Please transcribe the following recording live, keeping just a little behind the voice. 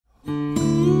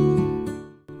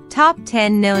Top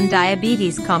 10 known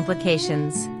diabetes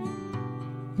complications.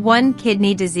 1.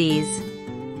 Kidney disease.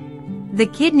 The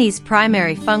kidney's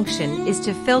primary function is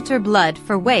to filter blood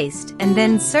for waste and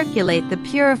then circulate the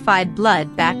purified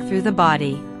blood back through the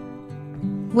body.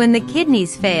 When the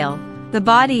kidneys fail, the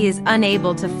body is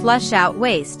unable to flush out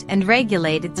waste and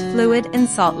regulate its fluid and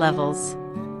salt levels.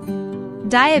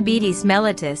 Diabetes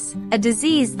mellitus, a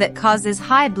disease that causes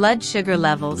high blood sugar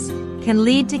levels, can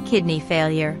lead to kidney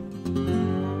failure.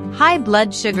 High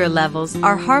blood sugar levels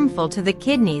are harmful to the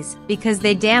kidneys because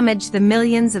they damage the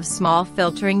millions of small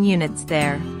filtering units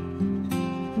there.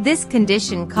 This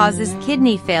condition causes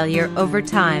kidney failure over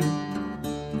time.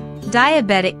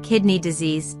 Diabetic kidney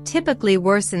disease typically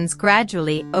worsens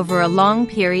gradually over a long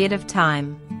period of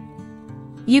time.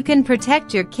 You can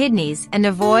protect your kidneys and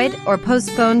avoid or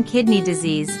postpone kidney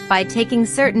disease by taking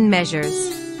certain measures.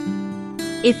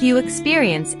 If you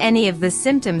experience any of the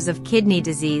symptoms of kidney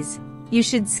disease, you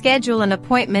should schedule an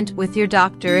appointment with your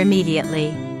doctor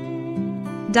immediately.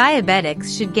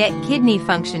 Diabetics should get kidney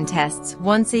function tests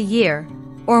once a year,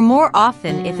 or more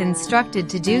often if instructed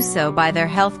to do so by their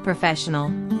health professional.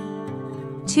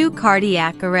 2.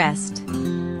 Cardiac arrest.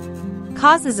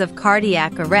 Causes of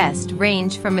cardiac arrest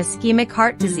range from ischemic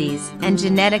heart disease and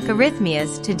genetic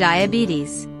arrhythmias to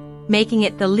diabetes, making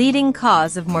it the leading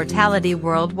cause of mortality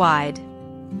worldwide.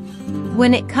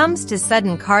 When it comes to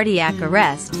sudden cardiac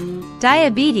arrest,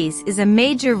 diabetes is a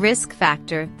major risk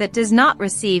factor that does not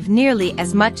receive nearly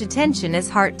as much attention as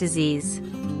heart disease.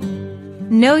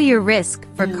 Know your risk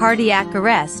for cardiac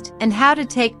arrest and how to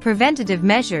take preventative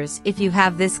measures if you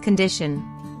have this condition.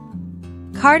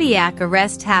 Cardiac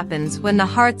arrest happens when the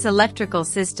heart's electrical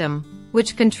system,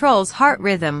 which controls heart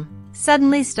rhythm,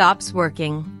 suddenly stops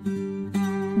working.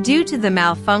 Due to the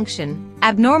malfunction,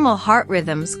 abnormal heart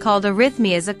rhythms called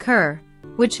arrhythmias occur,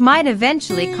 which might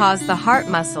eventually cause the heart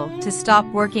muscle to stop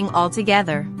working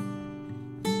altogether.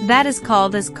 That is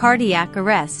called as cardiac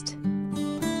arrest.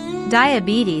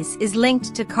 Diabetes is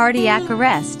linked to cardiac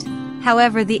arrest,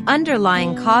 however the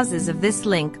underlying causes of this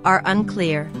link are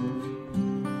unclear.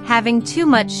 Having too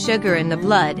much sugar in the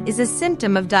blood is a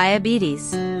symptom of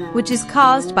diabetes, which is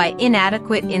caused by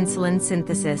inadequate insulin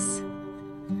synthesis.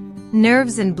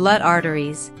 Nerves and blood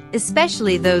arteries,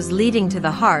 especially those leading to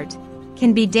the heart,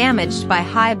 can be damaged by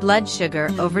high blood sugar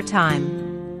over time.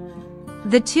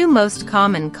 The two most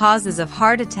common causes of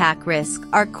heart attack risk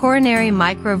are coronary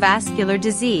microvascular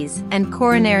disease and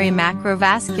coronary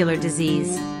macrovascular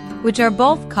disease, which are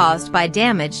both caused by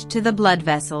damage to the blood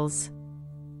vessels.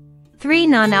 3.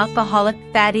 Non-alcoholic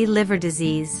fatty liver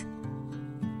disease.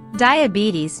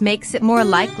 Diabetes makes it more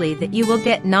likely that you will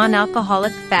get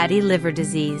non-alcoholic fatty liver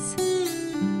disease.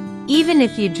 Even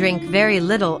if you drink very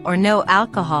little or no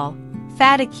alcohol,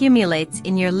 fat accumulates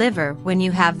in your liver when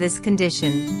you have this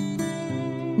condition.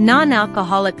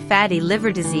 Non-alcoholic fatty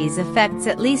liver disease affects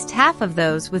at least half of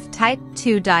those with type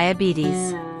 2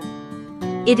 diabetes.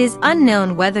 It is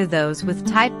unknown whether those with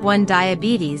type 1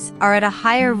 diabetes are at a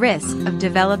higher risk of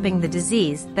developing the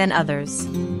disease than others.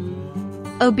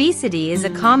 Obesity is a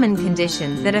common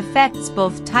condition that affects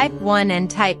both type 1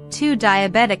 and type 2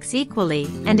 diabetics equally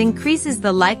and increases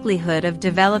the likelihood of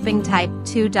developing type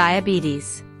 2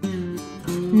 diabetes.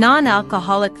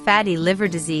 Non-alcoholic fatty liver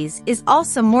disease is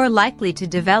also more likely to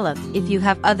develop if you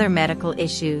have other medical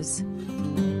issues.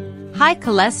 High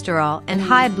cholesterol and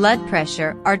high blood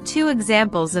pressure are two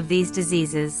examples of these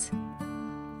diseases.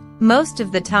 Most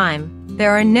of the time,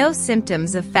 there are no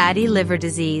symptoms of fatty liver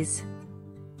disease.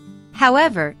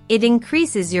 However, it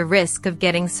increases your risk of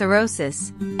getting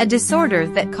cirrhosis, a disorder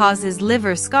that causes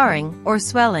liver scarring or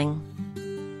swelling.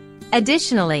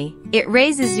 Additionally, it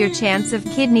raises your chance of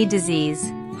kidney disease,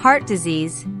 heart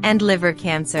disease, and liver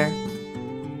cancer.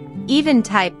 Even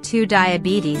type 2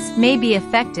 diabetes may be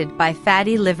affected by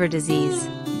fatty liver disease.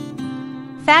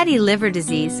 Fatty liver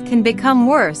disease can become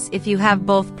worse if you have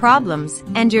both problems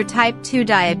and your type 2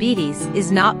 diabetes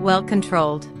is not well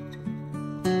controlled.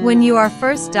 When you are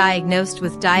first diagnosed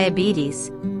with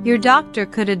diabetes, your doctor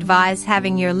could advise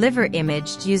having your liver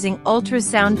imaged using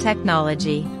ultrasound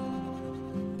technology.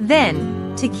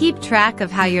 Then, to keep track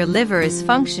of how your liver is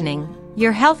functioning,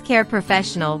 your healthcare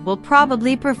professional will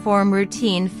probably perform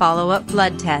routine follow-up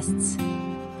blood tests.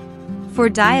 For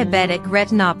diabetic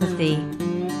retinopathy.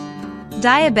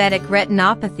 Diabetic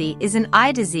retinopathy is an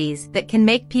eye disease that can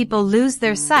make people lose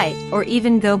their sight or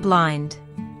even go blind.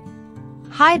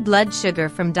 High blood sugar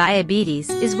from diabetes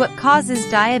is what causes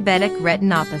diabetic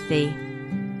retinopathy.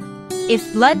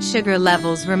 If blood sugar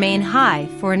levels remain high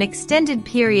for an extended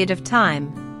period of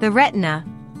time, the retina,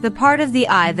 the part of the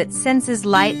eye that senses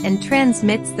light and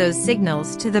transmits those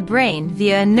signals to the brain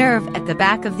via a nerve at the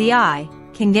back of the eye,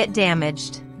 can get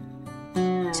damaged.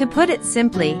 To put it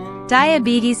simply,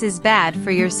 diabetes is bad for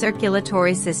your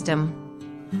circulatory system.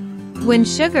 When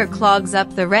sugar clogs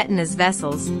up the retina's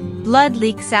vessels, blood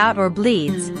leaks out or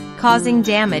bleeds, causing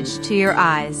damage to your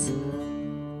eyes.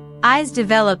 Eyes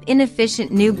develop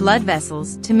inefficient new blood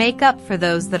vessels to make up for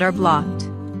those that are blocked.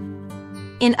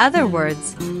 In other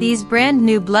words, these brand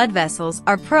new blood vessels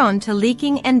are prone to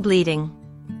leaking and bleeding.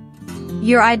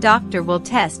 Your eye doctor will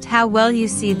test how well you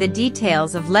see the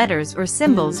details of letters or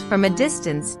symbols from a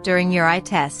distance during your eye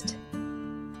test.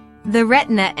 The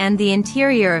retina and the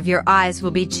interior of your eyes will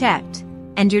be checked,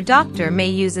 and your doctor may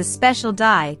use a special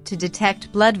dye to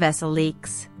detect blood vessel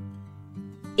leaks.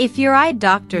 If your eye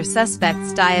doctor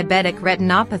suspects diabetic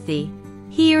retinopathy,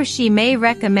 he or she may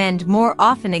recommend more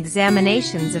often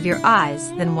examinations of your eyes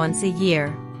than once a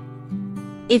year.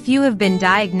 If you have been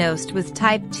diagnosed with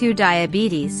type 2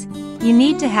 diabetes, you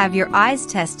need to have your eyes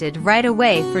tested right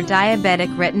away for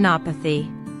diabetic retinopathy.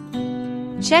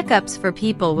 Checkups for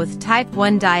people with type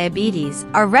 1 diabetes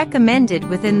are recommended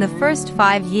within the first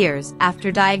 5 years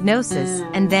after diagnosis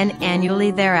and then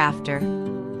annually thereafter.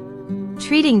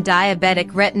 Treating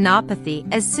diabetic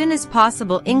retinopathy as soon as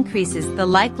possible increases the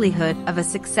likelihood of a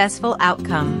successful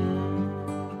outcome.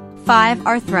 5.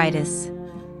 Arthritis.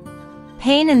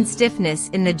 Pain and stiffness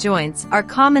in the joints are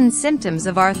common symptoms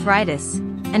of arthritis,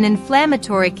 an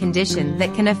inflammatory condition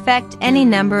that can affect any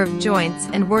number of joints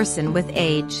and worsen with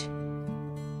age.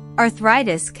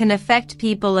 Arthritis can affect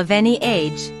people of any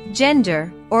age,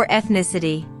 gender, or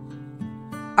ethnicity.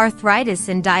 Arthritis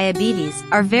and diabetes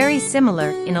are very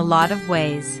similar in a lot of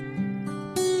ways.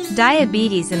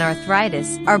 Diabetes and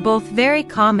arthritis are both very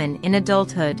common in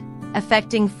adulthood,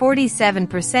 affecting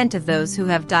 47% of those who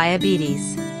have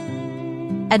diabetes.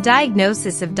 A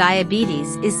diagnosis of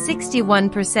diabetes is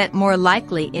 61% more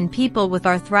likely in people with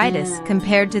arthritis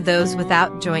compared to those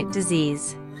without joint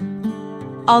disease.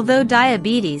 Although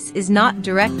diabetes is not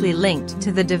directly linked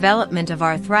to the development of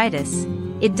arthritis,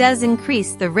 it does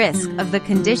increase the risk of the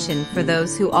condition for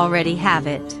those who already have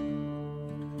it.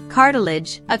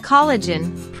 Cartilage, a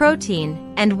collagen,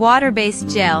 protein, and water-based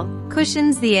gel,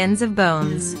 cushions the ends of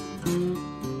bones.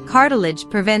 Cartilage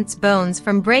prevents bones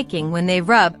from breaking when they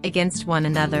rub against one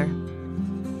another.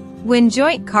 When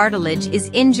joint cartilage is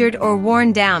injured or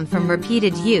worn down from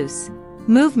repeated use,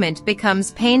 movement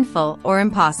becomes painful or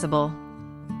impossible.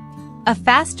 A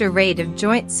faster rate of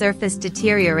joint surface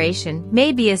deterioration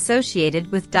may be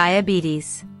associated with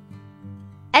diabetes.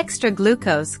 Extra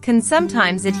glucose can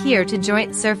sometimes adhere to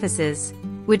joint surfaces,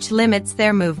 which limits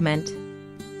their movement.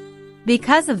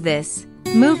 Because of this,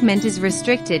 movement is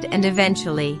restricted and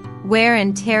eventually, wear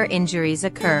and tear injuries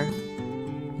occur.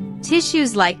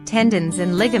 Tissues like tendons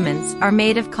and ligaments are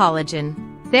made of collagen,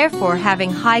 therefore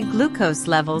having high glucose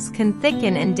levels can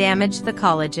thicken and damage the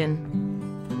collagen.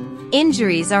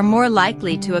 Injuries are more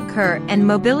likely to occur and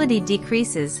mobility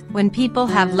decreases when people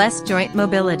have less joint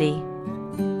mobility.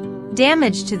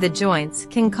 Damage to the joints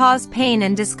can cause pain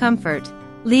and discomfort,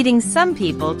 leading some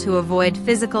people to avoid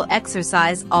physical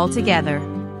exercise altogether.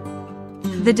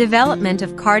 The development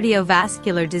of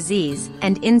cardiovascular disease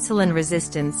and insulin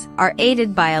resistance are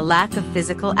aided by a lack of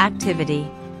physical activity.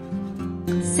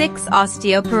 6.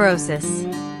 Osteoporosis.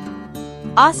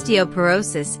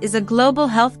 Osteoporosis is a global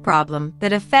health problem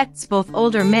that affects both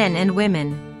older men and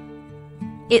women.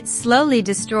 It slowly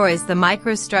destroys the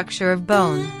microstructure of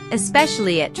bone,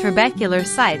 especially at trabecular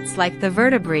sites like the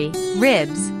vertebrae,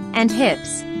 ribs, and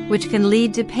hips, which can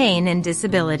lead to pain and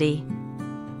disability.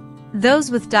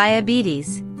 Those with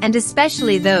diabetes, and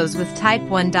especially those with type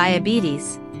 1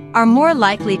 diabetes, are more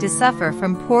likely to suffer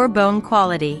from poor bone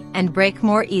quality and break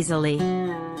more easily.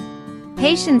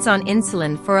 Patients on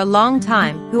insulin for a long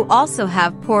time who also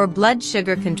have poor blood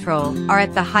sugar control are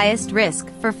at the highest risk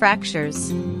for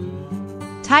fractures.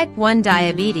 Type 1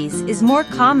 diabetes is more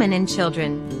common in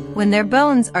children, when their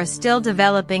bones are still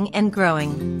developing and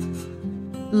growing.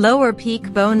 Lower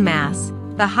peak bone mass,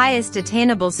 the highest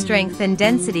attainable strength and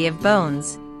density of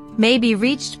bones, may be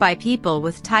reached by people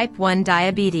with type 1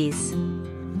 diabetes.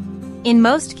 In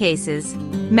most cases,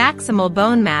 maximal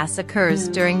bone mass occurs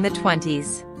during the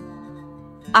 20s.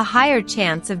 A higher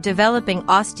chance of developing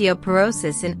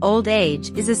osteoporosis in old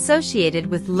age is associated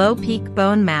with low peak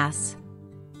bone mass.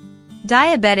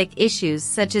 Diabetic issues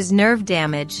such as nerve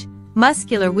damage,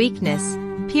 muscular weakness,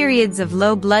 periods of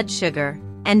low blood sugar,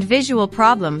 and visual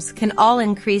problems can all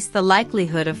increase the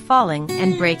likelihood of falling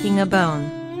and breaking a bone.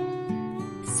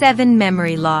 7.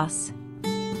 Memory loss.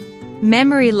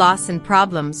 Memory loss and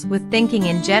problems with thinking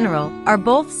in general are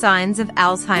both signs of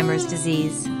Alzheimer's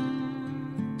disease.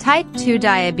 Type 2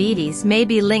 diabetes may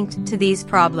be linked to these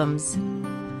problems.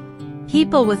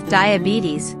 People with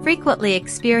diabetes frequently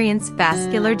experience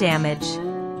vascular damage.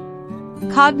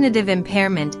 Cognitive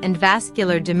impairment and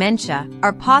vascular dementia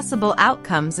are possible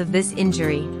outcomes of this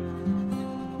injury.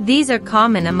 These are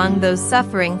common among those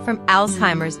suffering from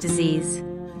Alzheimer's disease.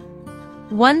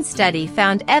 One study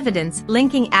found evidence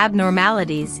linking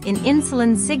abnormalities in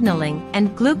insulin signaling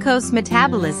and glucose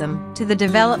metabolism to the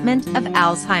development of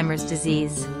Alzheimer's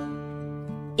disease.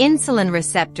 Insulin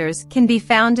receptors can be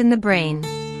found in the brain.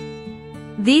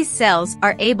 These cells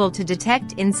are able to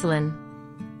detect insulin.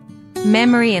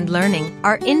 Memory and learning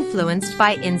are influenced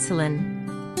by insulin.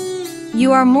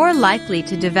 You are more likely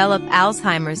to develop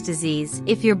Alzheimer's disease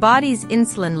if your body's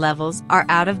insulin levels are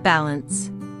out of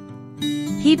balance.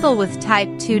 People with type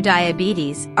 2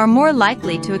 diabetes are more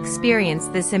likely to experience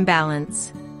this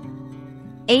imbalance.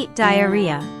 8.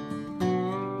 Diarrhea.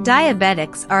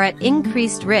 Diabetics are at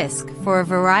increased risk for a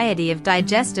variety of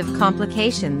digestive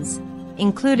complications,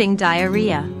 including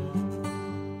diarrhea.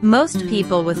 Most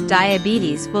people with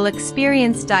diabetes will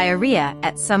experience diarrhea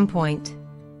at some point.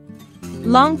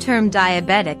 Long-term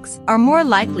diabetics are more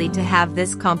likely to have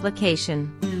this complication.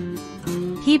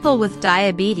 People with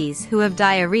diabetes who have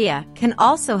diarrhea can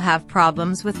also have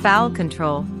problems with bowel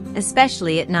control,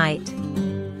 especially at night.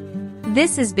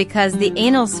 This is because the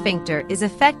anal sphincter is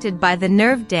affected by the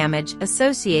nerve damage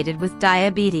associated with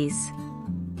diabetes.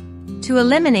 To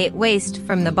eliminate waste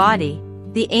from the body,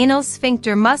 the anal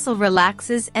sphincter muscle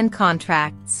relaxes and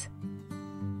contracts.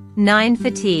 9.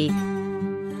 Fatigue.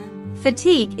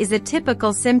 Fatigue is a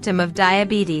typical symptom of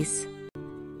diabetes.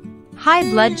 High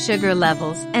blood sugar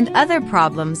levels and other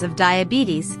problems of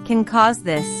diabetes can cause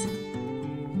this.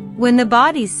 When the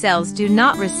body's cells do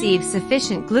not receive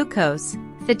sufficient glucose,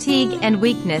 fatigue and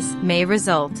weakness may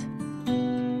result.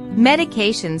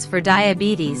 Medications for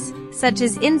diabetes, such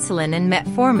as insulin and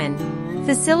metformin,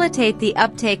 facilitate the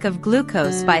uptake of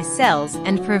glucose by cells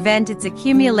and prevent its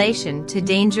accumulation to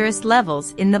dangerous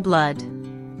levels in the blood.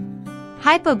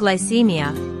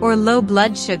 Hypoglycemia, or low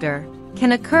blood sugar,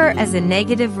 can occur as a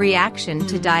negative reaction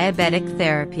to diabetic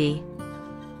therapy.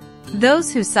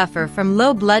 Those who suffer from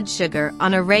low blood sugar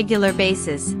on a regular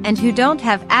basis and who don't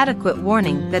have adequate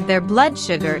warning that their blood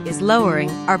sugar is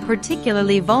lowering are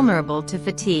particularly vulnerable to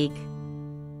fatigue.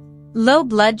 Low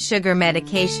blood sugar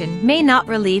medication may not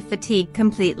relieve fatigue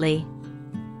completely.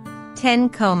 10.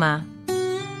 Coma.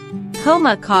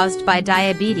 Coma caused by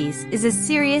diabetes is a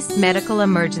serious medical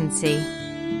emergency.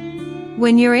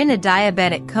 When you're in a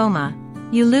diabetic coma,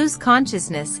 you lose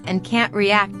consciousness and can't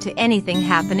react to anything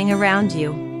happening around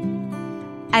you.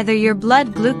 Either your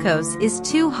blood glucose is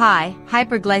too high,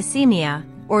 hyperglycemia,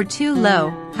 or too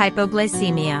low,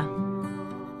 hypoglycemia.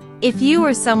 If you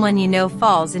or someone you know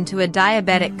falls into a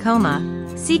diabetic coma,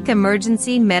 seek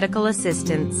emergency medical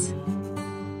assistance.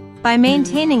 By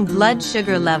maintaining blood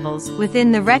sugar levels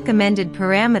within the recommended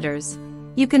parameters,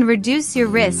 you can reduce your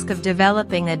risk of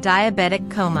developing a diabetic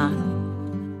coma.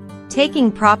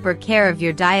 Taking proper care of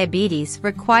your diabetes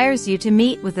requires you to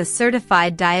meet with a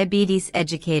certified diabetes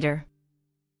educator.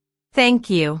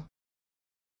 Thank you.